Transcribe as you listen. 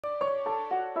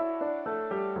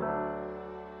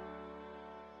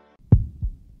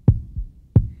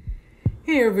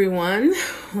Hey everyone,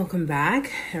 welcome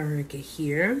back. Erica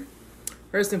here.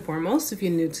 First and foremost, if you're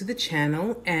new to the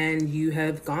channel and you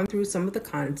have gone through some of the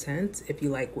content, if you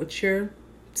like what you're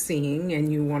seeing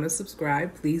and you want to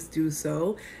subscribe, please do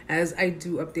so, as I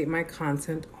do update my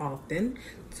content often.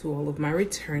 To all of my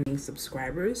returning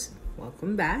subscribers,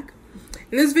 welcome back.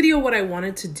 In this video, what I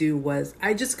wanted to do was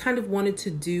I just kind of wanted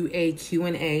to do a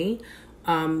Q&A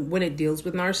when it deals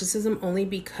with narcissism, only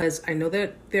because I know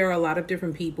that there are a lot of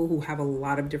different people who have a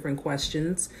lot of different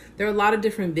questions. There are a lot of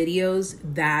different videos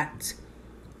that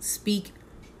speak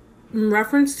in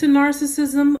reference to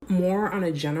narcissism more on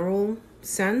a general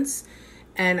sense.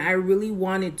 And I really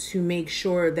wanted to make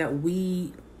sure that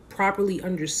we properly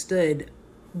understood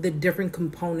the different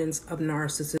components of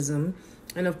narcissism.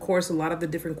 And of course, a lot of the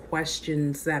different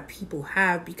questions that people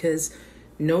have, because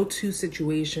no two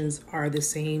situations are the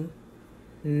same.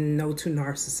 No two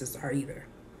narcissists are either.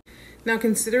 Now,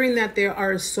 considering that there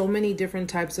are so many different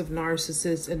types of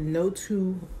narcissists and no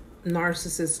two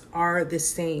narcissists are the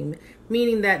same,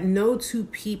 meaning that no two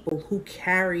people who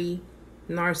carry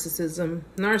narcissism,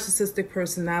 narcissistic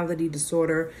personality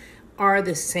disorder are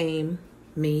the same,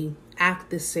 may act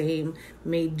the same,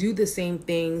 may do the same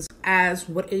things as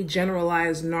what a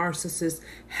generalized narcissist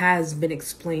has been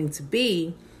explained to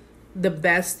be, the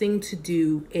best thing to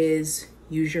do is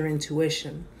use your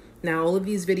intuition. Now, all of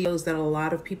these videos that a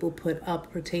lot of people put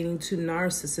up pertaining to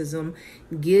narcissism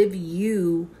give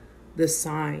you the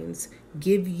signs,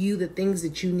 give you the things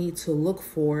that you need to look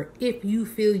for if you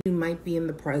feel you might be in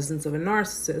the presence of a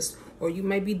narcissist, or you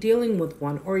might be dealing with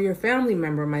one, or your family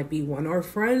member might be one, or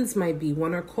friends might be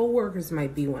one, or coworkers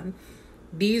might be one.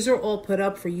 These are all put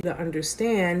up for you to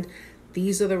understand.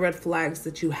 These are the red flags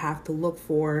that you have to look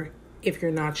for if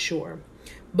you're not sure.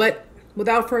 But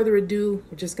without further ado,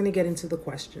 we're just going to get into the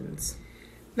questions.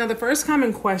 Now, the first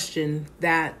common question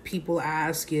that people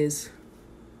ask is,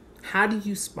 how do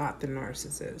you spot the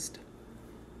narcissist?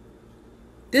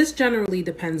 This generally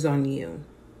depends on you.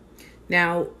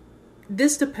 Now,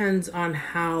 this depends on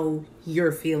how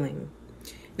you're feeling.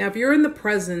 Now, if you're in the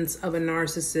presence of a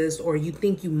narcissist, or you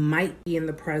think you might be in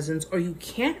the presence, or you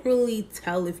can't really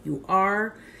tell if you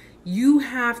are, you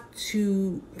have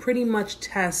to pretty much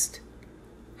test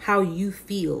how you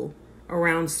feel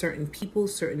around certain people,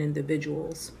 certain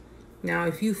individuals. Now,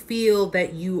 if you feel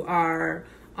that you are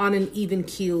on an even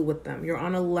keel with them, you're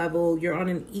on a level, you're on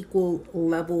an equal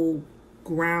level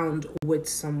ground with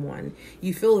someone,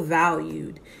 you feel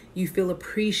valued, you feel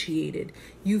appreciated,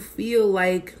 you feel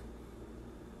like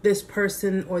this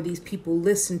person or these people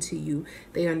listen to you,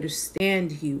 they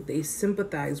understand you, they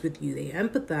sympathize with you, they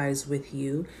empathize with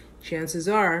you, chances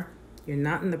are you're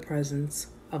not in the presence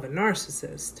of a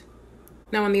narcissist.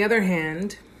 Now, on the other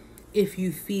hand, if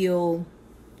you feel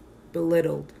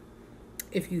belittled,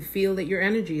 if you feel that your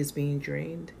energy is being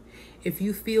drained, if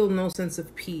you feel no sense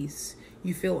of peace,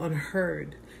 you feel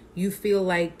unheard, you feel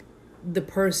like the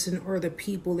person or the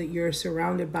people that you're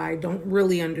surrounded by don't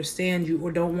really understand you,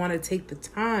 or don't want to take the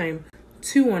time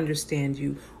to understand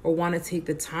you, or want to take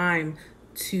the time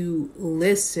to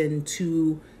listen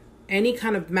to any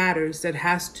kind of matters that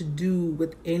has to do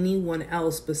with anyone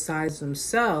else besides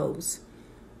themselves,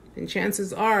 then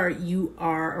chances are you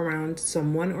are around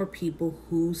someone or people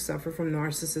who suffer from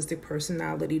narcissistic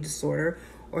personality disorder,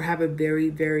 or have a very,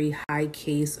 very high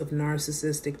case of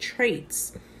narcissistic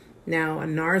traits. Now, a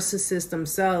narcissist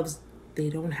themselves, they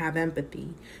don't have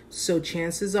empathy. So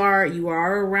chances are you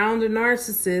are around a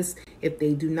narcissist if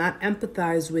they do not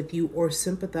empathize with you or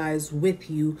sympathize with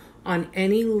you on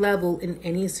any level in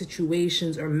any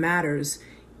situations or matters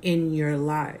in your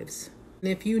lives.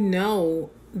 And if you know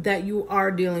that you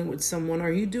are dealing with someone,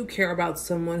 or you do care about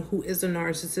someone who is a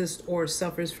narcissist or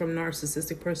suffers from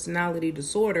narcissistic personality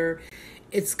disorder,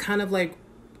 it's kind of like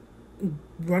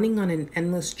running on an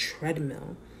endless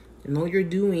treadmill. And all you're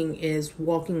doing is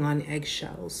walking on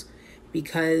eggshells,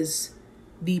 because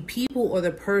the people or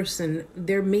the person,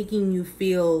 they're making you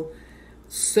feel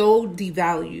so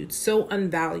devalued, so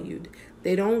unvalued.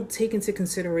 They don't take into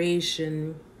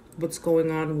consideration what's going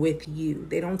on with you.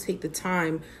 They don't take the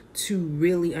time to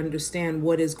really understand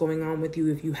what is going on with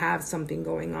you if you have something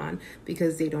going on,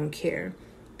 because they don't care.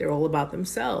 They're all about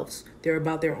themselves. They're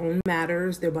about their own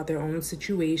matters. They're about their own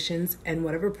situations, and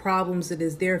whatever problems it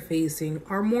is they're facing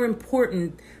are more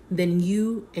important than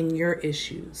you and your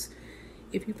issues.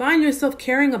 If you find yourself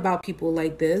caring about people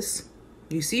like this,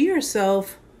 you see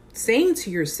yourself saying to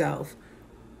yourself,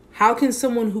 how can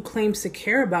someone who claims to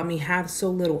care about me have so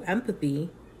little empathy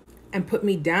and put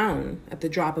me down at the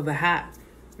drop of a hat?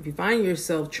 If you find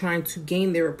yourself trying to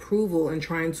gain their approval and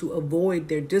trying to avoid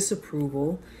their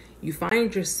disapproval, you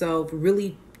find yourself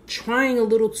really trying a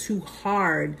little too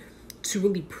hard to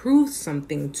really prove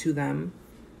something to them,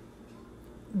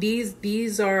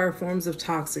 these are forms of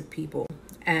toxic people.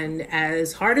 And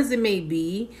as hard as it may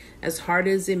be, as hard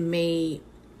as it may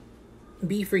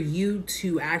be for you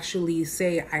to actually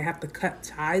say, I have to cut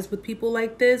ties with people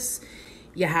like this,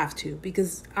 you have to.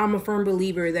 Because I'm a firm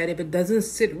believer that if it doesn't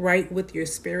sit right with your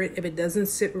spirit, if it doesn't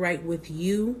sit right with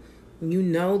you, you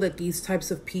know that these types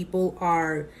of people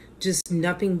are just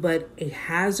nothing but a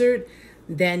hazard,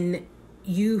 then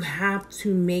you have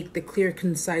to make the clear,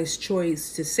 concise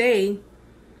choice to say,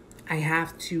 I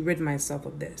have to rid myself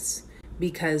of this,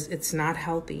 because it's not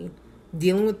healthy.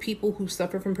 Dealing with people who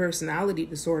suffer from personality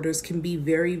disorders can be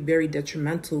very, very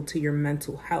detrimental to your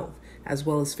mental health as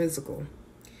well as physical.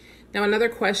 Now, another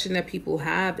question that people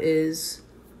have is,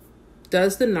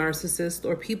 does the narcissist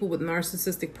or people with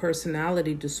narcissistic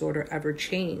personality disorder ever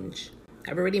change?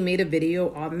 I've already made a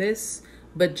video on this,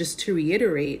 but just to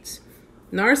reiterate,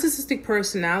 narcissistic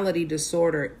personality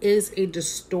disorder is a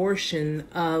distortion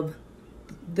of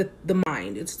the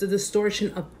mind. It's the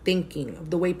distortion of thinking, of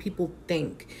the way people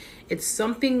think. It's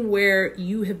something where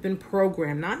you have been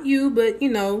programmed, not you, but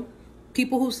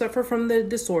people who suffer from the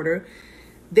disorder,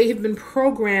 they have been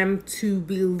programmed to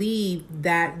believe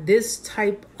that this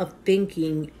type of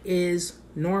thinking is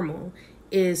normal,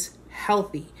 is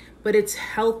healthy, but it's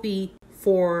healthy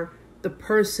for the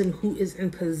person who is in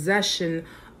possession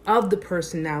of the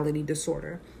personality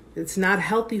disorder. It's not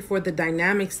healthy for the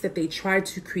dynamics that they try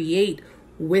to create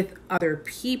with other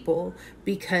people,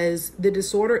 because the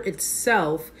disorder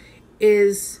itself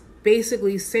is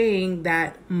basically saying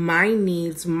that my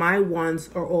needs, my wants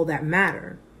are all that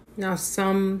matter. Now,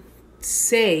 some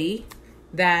say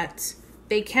that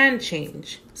they can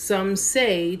change. Some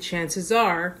say chances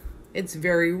are it's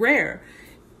very rare.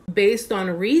 Based on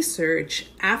research,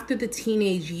 after the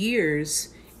teenage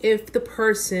years, if the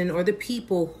person or the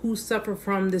people who suffer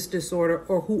from this disorder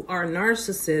or who are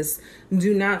narcissists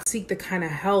do not seek the kind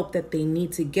of help that they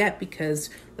need to get,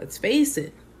 because let's face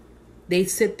it, they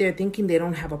sit there thinking they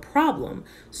don't have a problem.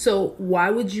 So why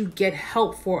would you get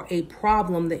help for a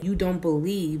problem that you don't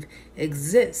believe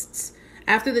exists?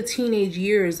 After the teenage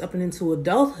years up and into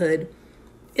adulthood,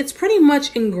 it's pretty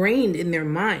much ingrained in their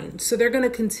mind. So they're going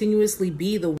to continuously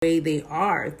be the way they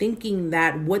are, thinking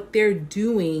that what they're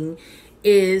doing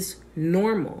is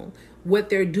normal. What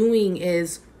they're doing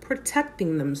is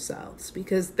protecting themselves,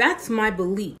 because that's my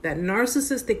belief, that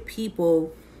narcissistic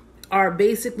people are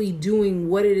basically doing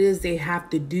what it is they have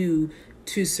to do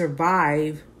to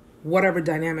survive whatever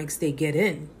dynamics they get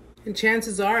in. And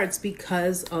chances are it's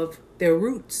because of their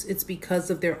roots. It's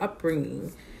because of their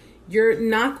upbringing. You're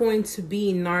not going to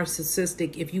be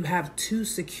narcissistic if you have two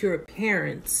secure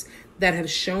parents that have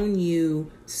shown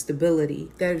you stability,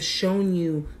 that have shown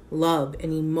you love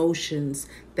and emotions,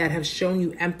 that have shown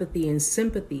you empathy and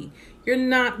sympathy. You're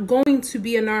not going to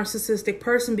be a narcissistic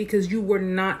person because you were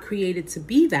not created to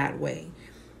be that way.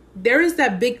 There is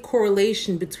that big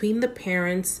correlation between the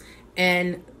parents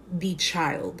and the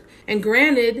child. And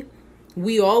granted,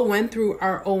 we all went through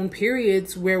our own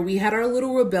periods where we had our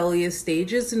little rebellious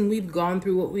stages, and we've gone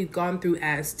through what we've gone through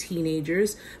as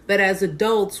teenagers. But as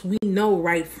adults, we know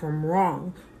right from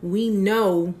wrong. We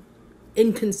know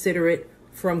inconsiderate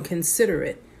from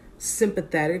considerate,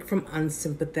 sympathetic from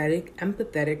unsympathetic,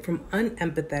 empathetic from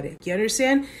unempathetic. You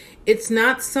understand? It's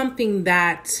not something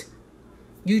that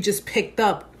you just picked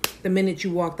up the minute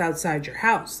you walked outside your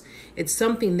house. It's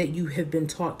something that you have been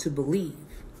taught to believe.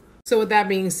 So with that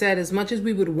being said, as much as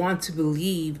we would want to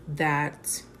believe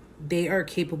that they are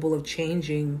capable of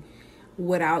changing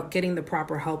without getting the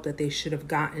proper help that they should have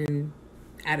gotten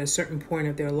at a certain point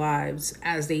of their lives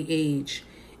as they age,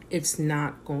 it's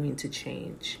not going to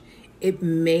change. It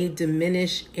may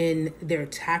diminish in their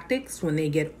tactics when they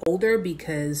get older,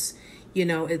 because,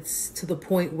 it's to the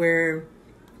point where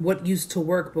what used to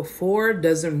work before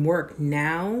doesn't work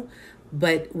now.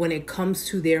 But when it comes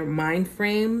to their mind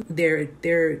frame, their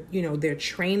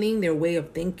training, their way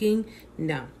of thinking,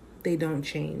 no, they don't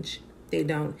change. They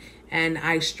don't. And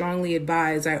I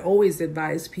always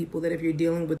advise people that if you're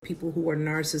dealing with people who are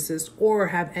narcissists or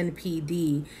have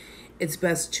NPD, it's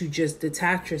best to just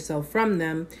detach yourself from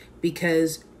them,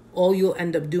 because all you'll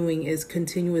end up doing is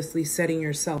continuously setting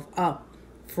yourself up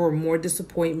for more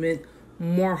disappointment,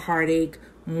 more heartache,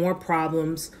 more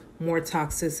problems, more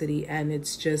toxicity. And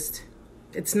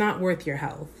it's not worth your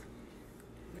health.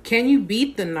 Can you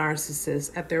beat the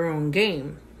narcissist at their own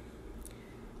game?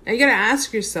 Now you got to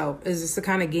ask yourself, is this the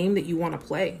kind of game that you want to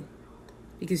play?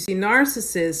 Because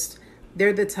narcissists,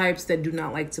 they're the types that do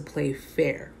not like to play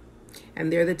fair.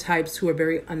 And they're the types who are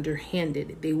very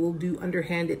underhanded. They will do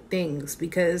underhanded things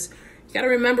because You got to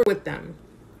remember with them,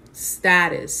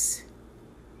 status,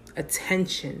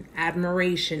 attention,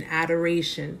 admiration,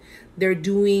 adoration. They're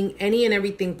doing any and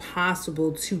everything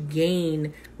possible to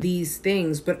gain these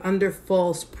things, but under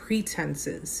false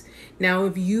pretenses. Now,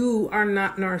 if you are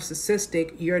not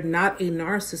narcissistic, you're not a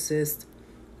narcissist,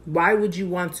 why would you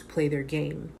want to play their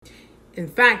game? In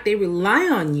fact, they rely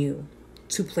on you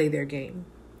to play their game.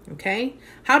 Okay?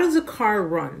 How does a car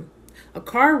run? A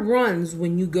car runs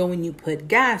when you go and you put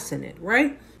gas in it,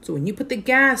 right? So when you put the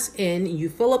gas in, you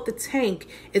fill up the tank,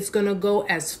 it's going to go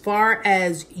as far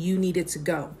as you need it to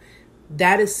go.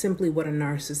 That is simply what a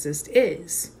narcissist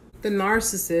is. The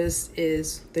narcissist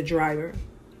is the driver.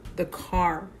 The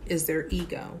car is their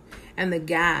ego. And the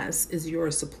gas is your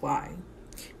supply.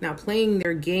 Now, playing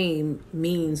their game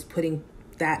means putting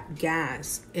that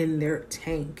gas in their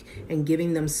tank and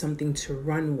giving them something to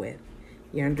run with.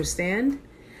 You understand?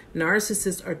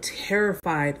 Narcissists are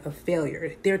terrified of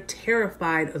failure. They're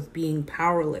terrified of being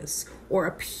powerless or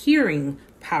appearing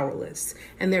powerless.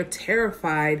 And they're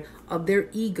terrified of their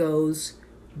egos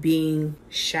being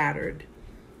shattered.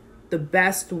 The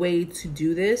best way to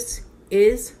do this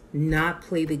is not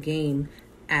play the game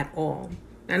at all.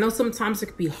 I know sometimes it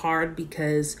can be hard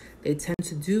because they tend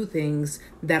to do things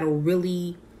that'll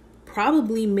really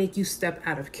probably make you step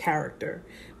out of character.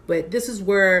 But this is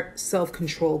where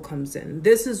self-control comes in.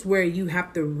 This is where you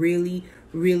have to really,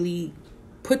 really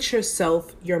put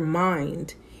yourself, your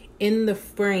mind, in the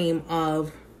frame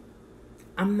of,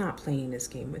 I'm not playing this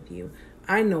game with you.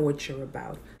 I know what you're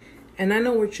about. And I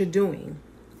know what you're doing.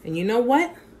 And you know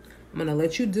what? I'm going to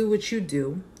let you do what you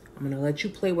do. I'm going to let you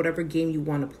play whatever game you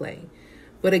want to play.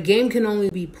 But a game can only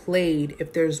be played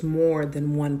if there's more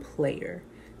than one player.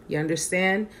 You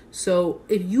understand? So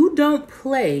if you don't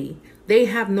play, they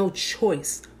have no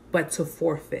choice but to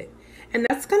forfeit. And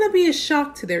that's going to be a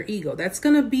shock to their ego. That's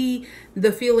going to be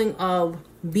the feeling of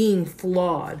being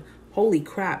flawed. Holy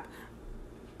crap,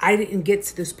 I didn't get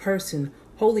to this person.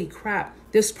 Holy crap,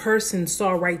 this person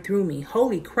saw right through me.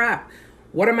 Holy crap,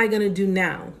 what am I going to do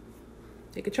now?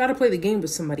 They could try to play the game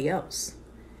with somebody else.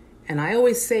 And I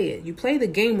always say it, you play the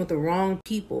game with the wrong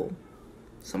people,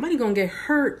 somebody going to get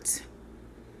hurt.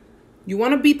 You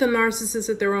want to beat the narcissist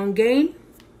at their own game?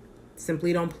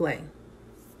 Simply don't play.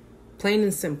 Plain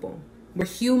and simple. We're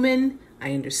human.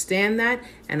 I understand that.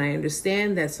 And I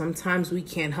understand that sometimes we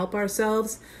can't help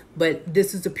ourselves. But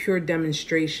this is a pure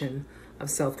demonstration of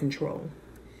self-control.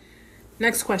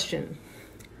 Next question.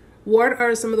 What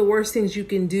are some of the worst things you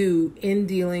can do in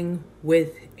dealing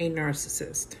with a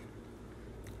narcissist?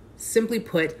 Simply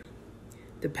put,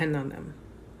 depend on them.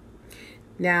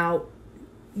 Now,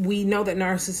 we know that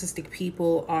narcissistic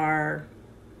people are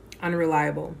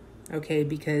unreliable, okay,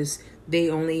 because they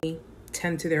only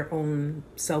tend to their own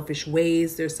selfish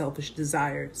ways, their selfish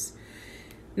desires.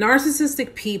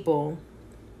 Narcissistic people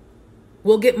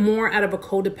will get more out of a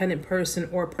codependent person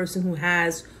or a person who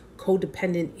has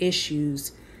codependent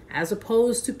issues as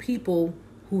opposed to people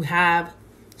who have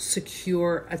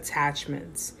secure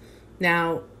attachments.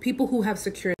 Now, people who have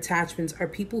secure attachments are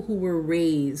people who were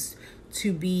raised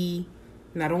to be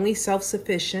not only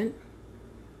self-sufficient,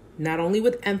 not only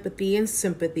with empathy and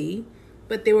sympathy,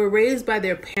 but they were raised by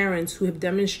their parents who have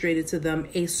demonstrated to them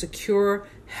a secure,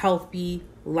 healthy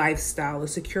lifestyle, a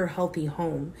secure, healthy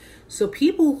home. So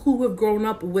people who have grown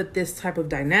up with this type of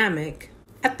dynamic,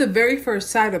 at the very first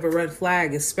sight of a red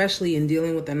flag, especially in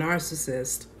dealing with a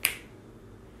narcissist,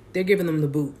 they're giving them the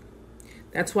boot.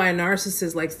 That's why a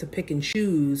narcissist likes to pick and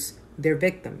choose their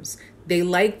victims. They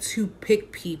like to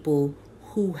pick people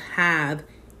who have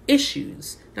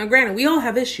issues. Now, granted, we all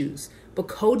have issues, but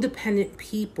codependent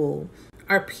people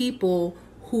are people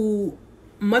who,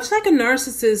 much like a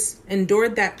narcissist,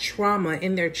 endured that trauma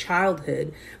in their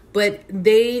childhood, but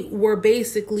they were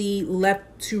basically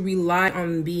left to rely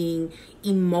on being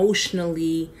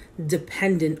emotionally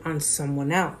dependent on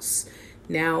someone else.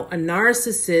 Now, a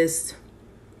narcissist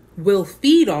will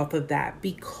feed off of that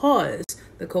because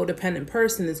the codependent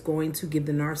person is going to give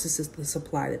the narcissist the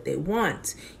supply that they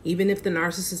want. Even if the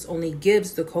narcissist only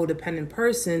gives the codependent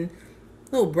person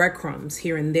little breadcrumbs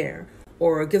here and there,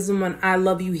 or gives them an I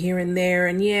love you here and there,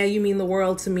 and yeah, you mean the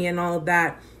world to me and all of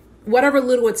that. Whatever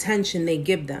little attention they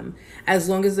give them, as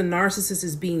long as the narcissist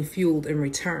is being fueled in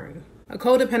return. A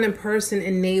codependent person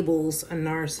enables a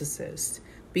narcissist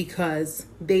because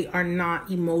they are not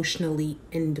emotionally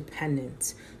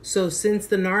independent. So since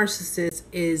the narcissist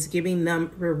is giving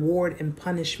them reward and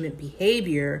punishment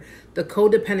behavior, the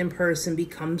codependent person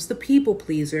becomes the people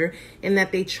pleaser in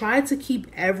that they try to keep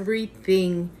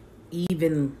everything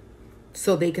even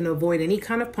so they can avoid any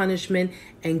kind of punishment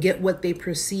and get what they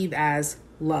perceive as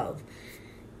love.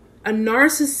 A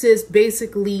narcissist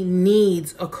basically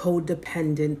needs a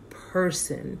codependent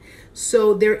person.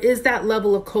 So there is that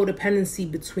level of codependency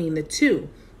between the two.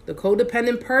 The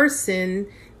codependent person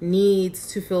needs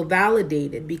to feel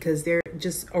validated because they're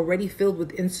just already filled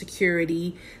with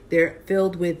insecurity. They're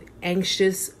filled with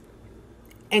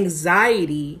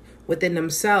anxiety within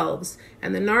themselves.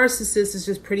 And the narcissist is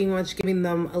just pretty much giving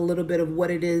them a little bit of what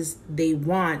it is they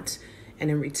want. And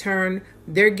in return,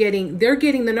 the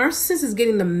narcissist is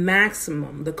getting the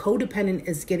maximum. The codependent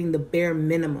is getting the bare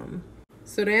minimum.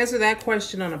 So to answer that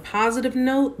question on a positive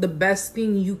note, the best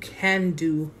thing you can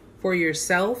do for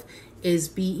yourself is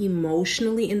be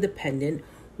emotionally independent,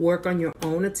 work on your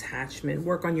own attachment,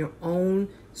 work on your own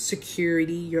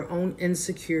security, your own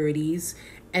insecurities,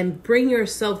 and bring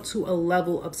yourself to a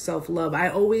level of self-love. I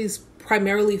always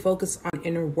primarily focus on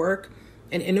inner work,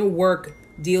 and inner work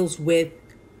deals with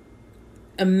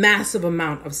a massive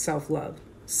amount of self-love.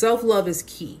 Self-love is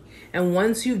key. And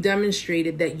once you've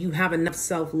demonstrated that you have enough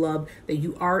self-love, that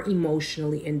you are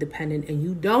emotionally independent and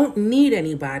you don't need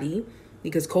anybody,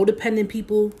 because codependent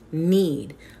people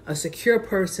need, a secure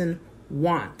person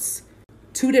wants.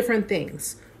 Two different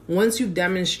things. Once you've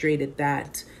demonstrated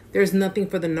that, there's nothing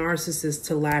for the narcissist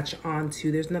to latch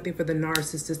onto. There's nothing for the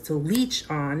narcissist to leech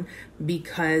on,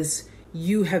 because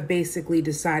you have basically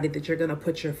decided that you're going to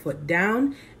put your foot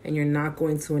down and you're not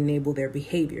going to enable their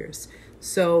behaviors.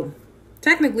 So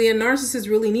technically, a narcissist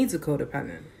really needs a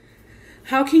codependent.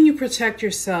 How can you protect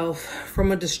yourself from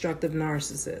a destructive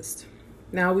narcissist?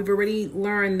 Now, we've already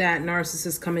learned that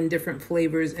narcissists come in different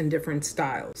flavors and different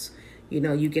styles. You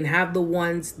know, you can have the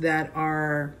ones that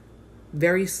are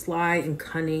very sly and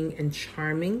cunning and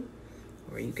charming,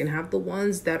 or you can have the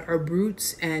ones that are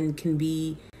brutes and can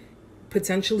be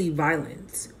potentially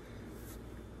violent.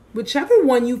 Whichever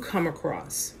one you come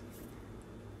across,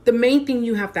 the main thing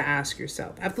you have to ask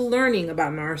yourself, after learning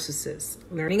about narcissists,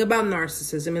 learning about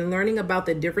narcissism, and learning about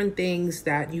the different things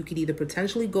that you could either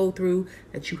potentially go through,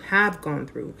 that you have gone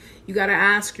through, you got to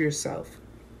ask yourself,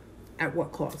 at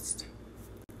what cost?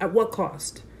 At what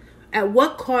cost? At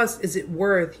what cost is it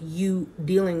worth you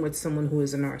dealing with someone who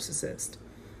is a narcissist?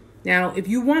 Now, if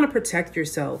you want to protect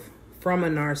yourself from a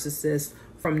narcissist,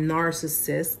 from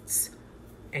narcissists,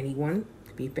 anyone,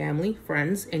 could be family,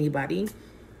 friends, anybody,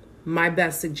 my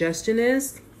best suggestion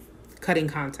is cutting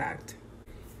contact.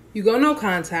 You go no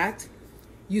contact,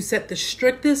 you set the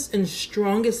strictest and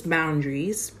strongest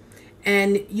boundaries,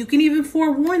 and you can even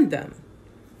forewarn them.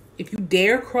 If you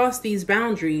dare cross these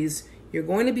boundaries, you're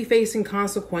going to be facing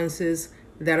consequences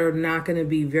that are not going to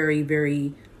be very,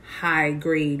 very high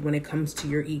grade when it comes to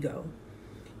your ego.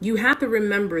 You have to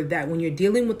remember that when you're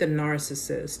dealing with a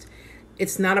narcissist,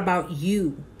 it's not about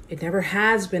you. It never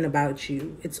has been about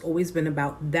you. It's always been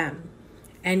about them.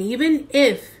 And even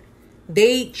if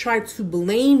they try to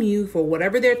blame you for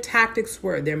whatever their tactics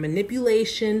were, their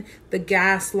manipulation, the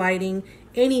gaslighting,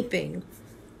 anything,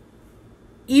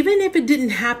 even if it didn't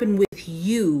happen with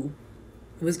you,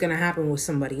 it was going to happen with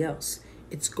somebody else.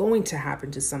 It's going to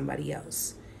happen to somebody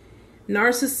else.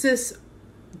 Narcissists,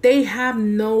 they have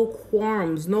no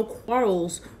qualms, no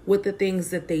quarrels with the things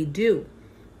that they do.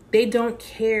 They don't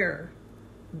care.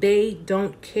 They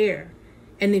don't care.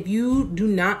 And if you do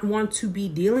not want to be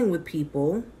dealing with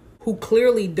people who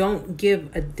clearly don't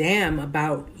give a damn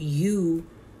about you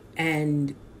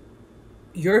and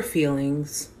your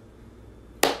feelings,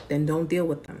 then don't deal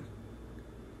with them.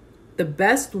 The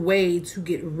best way to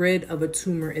get rid of a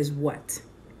tumor is what?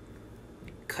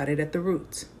 Cut it at the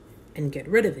root and get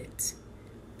rid of it.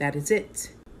 That is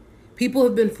it. People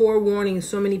have been forewarning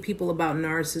so many people about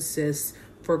narcissists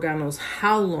for God knows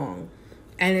how long.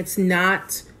 And it's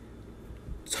not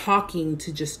talking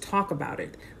to just talk about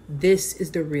it. This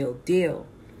is the real deal.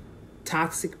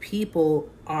 Toxic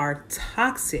people are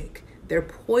toxic. They're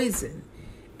poison.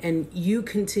 And you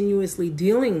continuously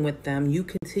dealing with them, you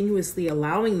continuously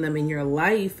allowing them in your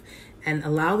life and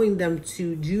allowing them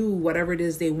to do whatever it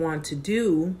is they want to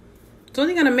do, it's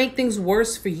only going to make things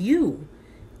worse for you.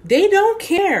 They don't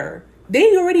care.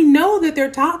 They already know that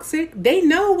they're toxic. They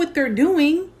know what they're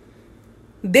doing.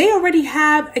 They already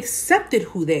have accepted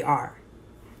who they are.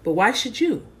 But why should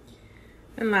you?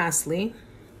 And lastly,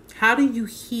 how do you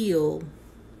heal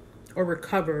or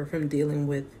recover from dealing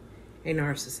with a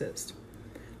narcissist?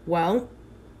 Well,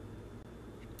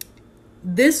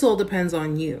 this all depends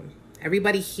on you.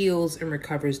 Everybody heals and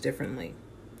recovers differently.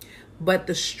 But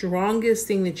the strongest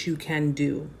thing that you can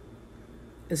do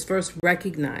is first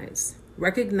recognize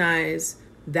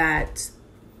that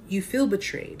you feel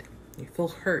betrayed, you feel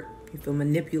hurt, you feel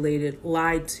manipulated,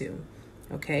 lied to,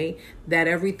 okay? That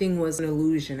everything was an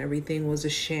illusion, everything was a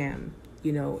sham.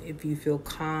 if you feel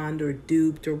conned or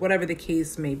duped or whatever the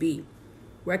case may be.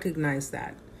 Recognize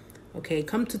that. Okay,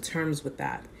 come to terms with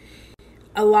that.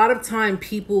 A lot of time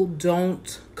people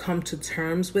don't come to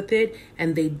terms with it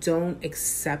and they don't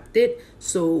accept it.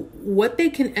 So what they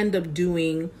can end up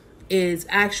doing is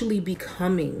actually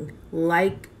becoming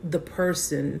like the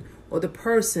person or the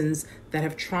persons that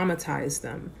have traumatized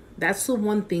them. That's the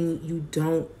one thing you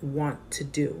don't want to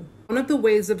do. One of the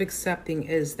ways of accepting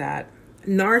is that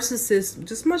narcissists,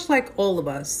 just much like all of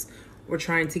us, were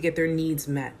trying to get their needs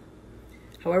met.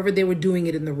 However, they were doing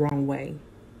it in the wrong way.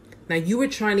 Now, you were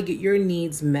trying to get your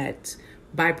needs met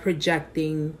by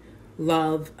projecting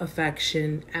love,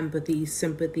 affection, empathy,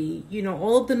 sympathy,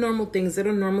 all of the normal things that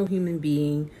a normal human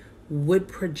being would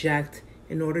project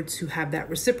in order to have that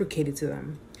reciprocated to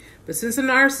them. But since a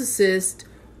narcissist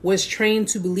was trained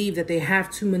to believe that they have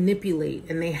to manipulate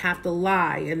and they have to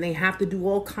lie and they have to do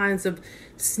all kinds of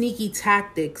sneaky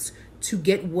tactics to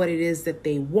get what it is that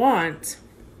they want,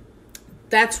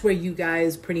 that's where you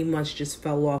guys pretty much just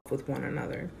fell off with one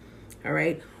another. All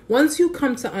right. Once you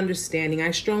come to understanding,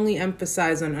 I strongly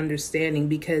emphasize on understanding,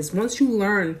 because once you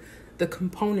learn the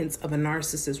components of a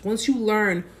narcissist, once you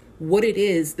learn what it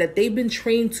is that they've been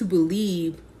trained to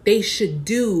believe they should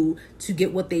do to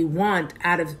get what they want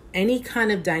out of any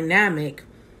kind of dynamic,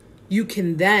 you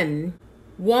can then,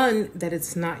 one, that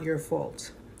it's not your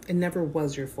fault. It never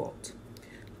was your fault.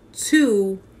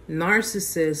 Two,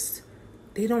 narcissists,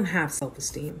 they don't have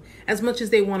self-esteem. As much as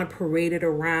they want to parade it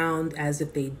around as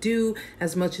if they do,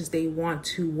 as much as they want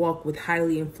to walk with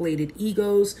highly inflated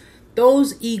egos,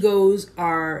 those egos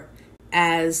are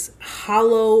as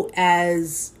hollow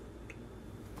as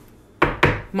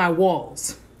my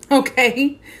walls,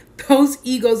 okay? Those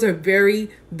egos are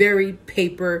very, very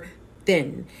paper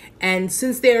thin. And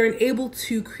since they are unable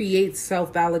to create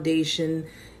self-validation,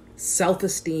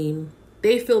 self-esteem,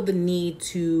 they feel the need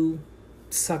to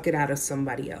suck it out of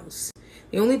somebody else.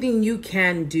 The only thing you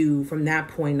can do from that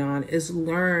point on is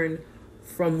learn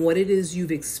from what it is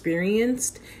you've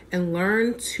experienced and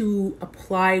learn to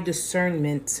apply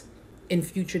discernment in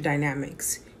future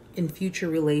dynamics, in future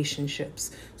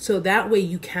relationships. So that way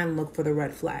you can look for the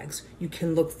red flags. You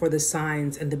can look for the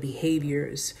signs and the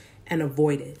behaviors and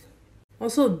avoid it.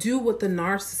 Also, do what the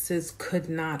narcissist could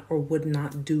not or would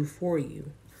not do for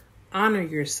you. Honor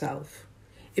yourself.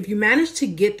 If you manage to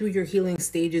get through your healing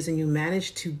stages and you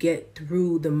manage to get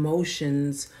through the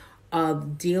motions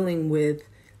of dealing with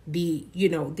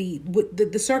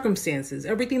the circumstances,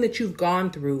 everything that you've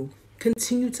gone through,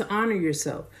 continue to honor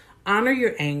yourself. Honor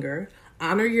your anger,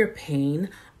 honor your pain,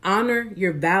 honor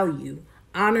your value,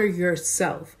 honor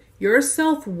yourself. Your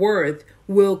self-worth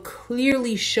will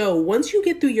clearly show once you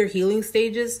get through your healing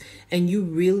stages and you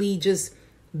really just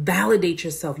validate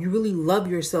yourself. You really love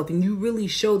yourself and you really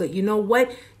show that, you know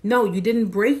what? No, you didn't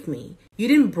break me. You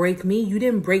didn't break me. You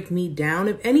didn't break me down.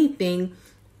 If anything,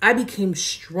 I became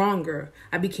stronger.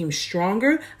 I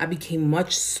became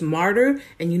much smarter.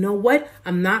 And you know what?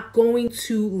 I'm not going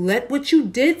to let what you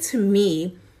did to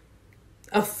me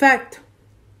affect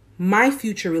my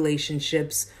future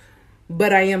relationships,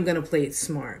 but I am going to play it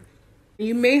smart.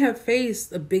 You may have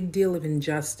faced a big deal of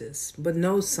injustice, but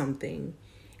know something.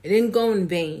 It didn't go in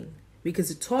vain because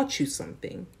it taught you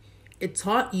something. It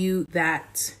taught you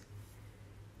that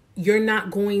you're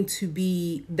not going to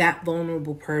be that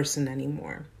vulnerable person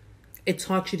anymore. It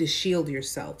taught you to shield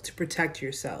yourself, to protect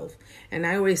yourself. And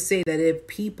I always say that if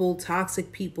people,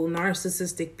 toxic people,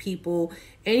 narcissistic people,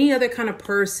 any other kind of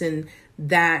person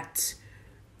that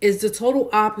is the total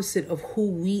opposite of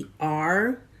who we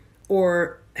are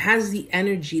or has the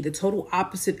energy, the total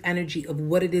opposite energy of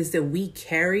what it is that we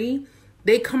carry,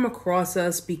 they come across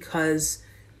us because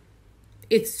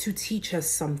it's to teach us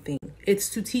something. It's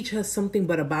to teach us something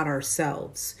but about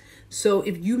ourselves. So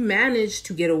if you manage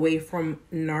to get away from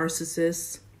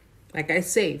narcissists, like I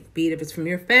say, be it if it's from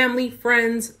your family,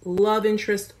 friends, love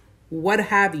interest, what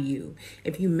have you,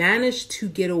 if you manage to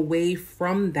get away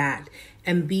from that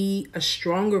and be a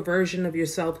stronger version of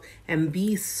yourself and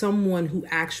be someone who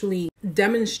actually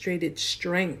demonstrated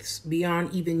strengths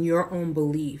beyond even your own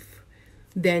belief,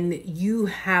 then you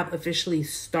have officially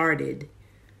started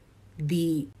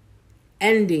the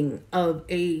ending of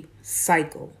a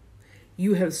cycle.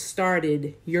 You have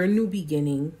started your new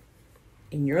beginning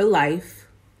in your life,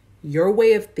 your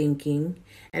way of thinking,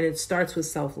 and it starts with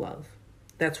self-love.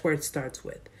 That's where it starts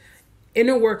with.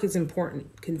 Inner work is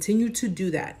important. Continue to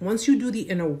do that. Once you do the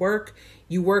inner work,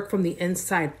 you work from the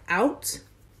inside out.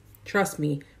 Trust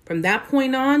me, from that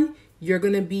point on, you're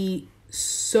going to be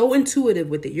so intuitive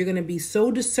with it. You're going to be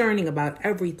so discerning about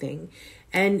everything.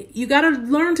 And you got to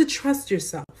learn to trust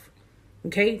yourself.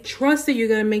 Okay? Trust that you're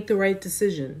going to make the right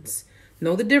decisions.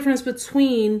 Know the difference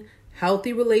between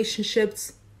healthy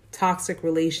relationships, toxic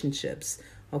relationships.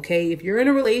 Okay? If you're in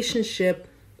a relationship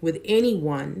with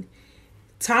anyone,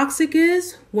 toxic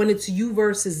is when it's you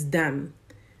versus them.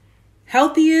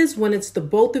 Healthy is when it's the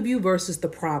both of you versus the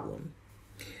problem.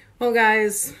 Well,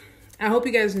 guys, I hope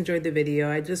you guys enjoyed the video.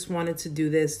 I just wanted to do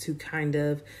this to kind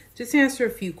of just answer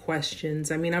a few questions.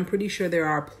 I mean, I'm pretty sure there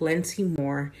are plenty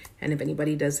more. And if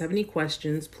anybody does have any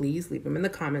questions, please leave them in the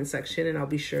comment section and I'll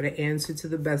be sure to answer to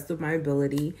the best of my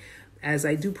ability, as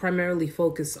I do primarily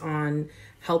focus on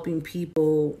helping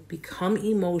people become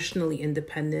emotionally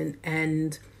independent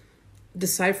and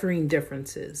deciphering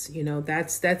differences. You know,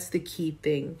 that's the key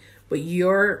thing. But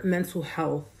your mental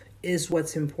health is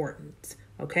what's important.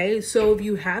 Okay, so if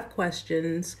you have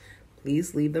questions,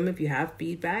 please leave them. If you have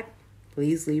feedback,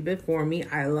 please leave it for me.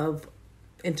 I love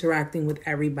interacting with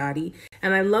everybody.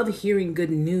 And I love hearing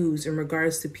good news in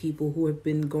regards to people who have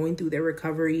been going through their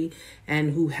recovery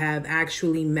and who have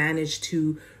actually managed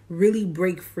to really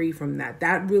break free from that.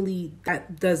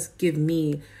 That does give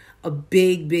me a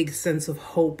big sense of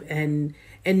hope and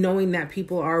knowing that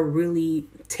people are really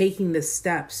taking the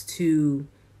steps to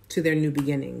their new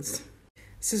beginnings.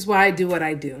 This is why I do what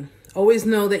I do. Always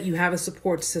know that you have a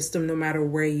support system no matter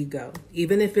where you go,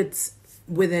 even if it's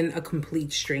within a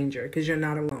complete stranger, because you're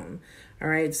not alone. All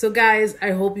right. So guys,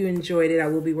 I hope you enjoyed it. I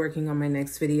will be working on my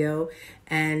next video.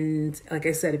 And like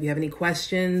I said, if you have any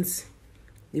questions,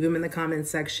 leave them in the comment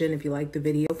section. If you like the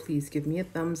video, please give me a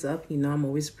thumbs up. You know, I'm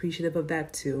always appreciative of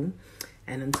that too.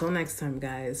 And until next time,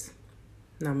 guys,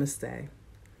 namaste.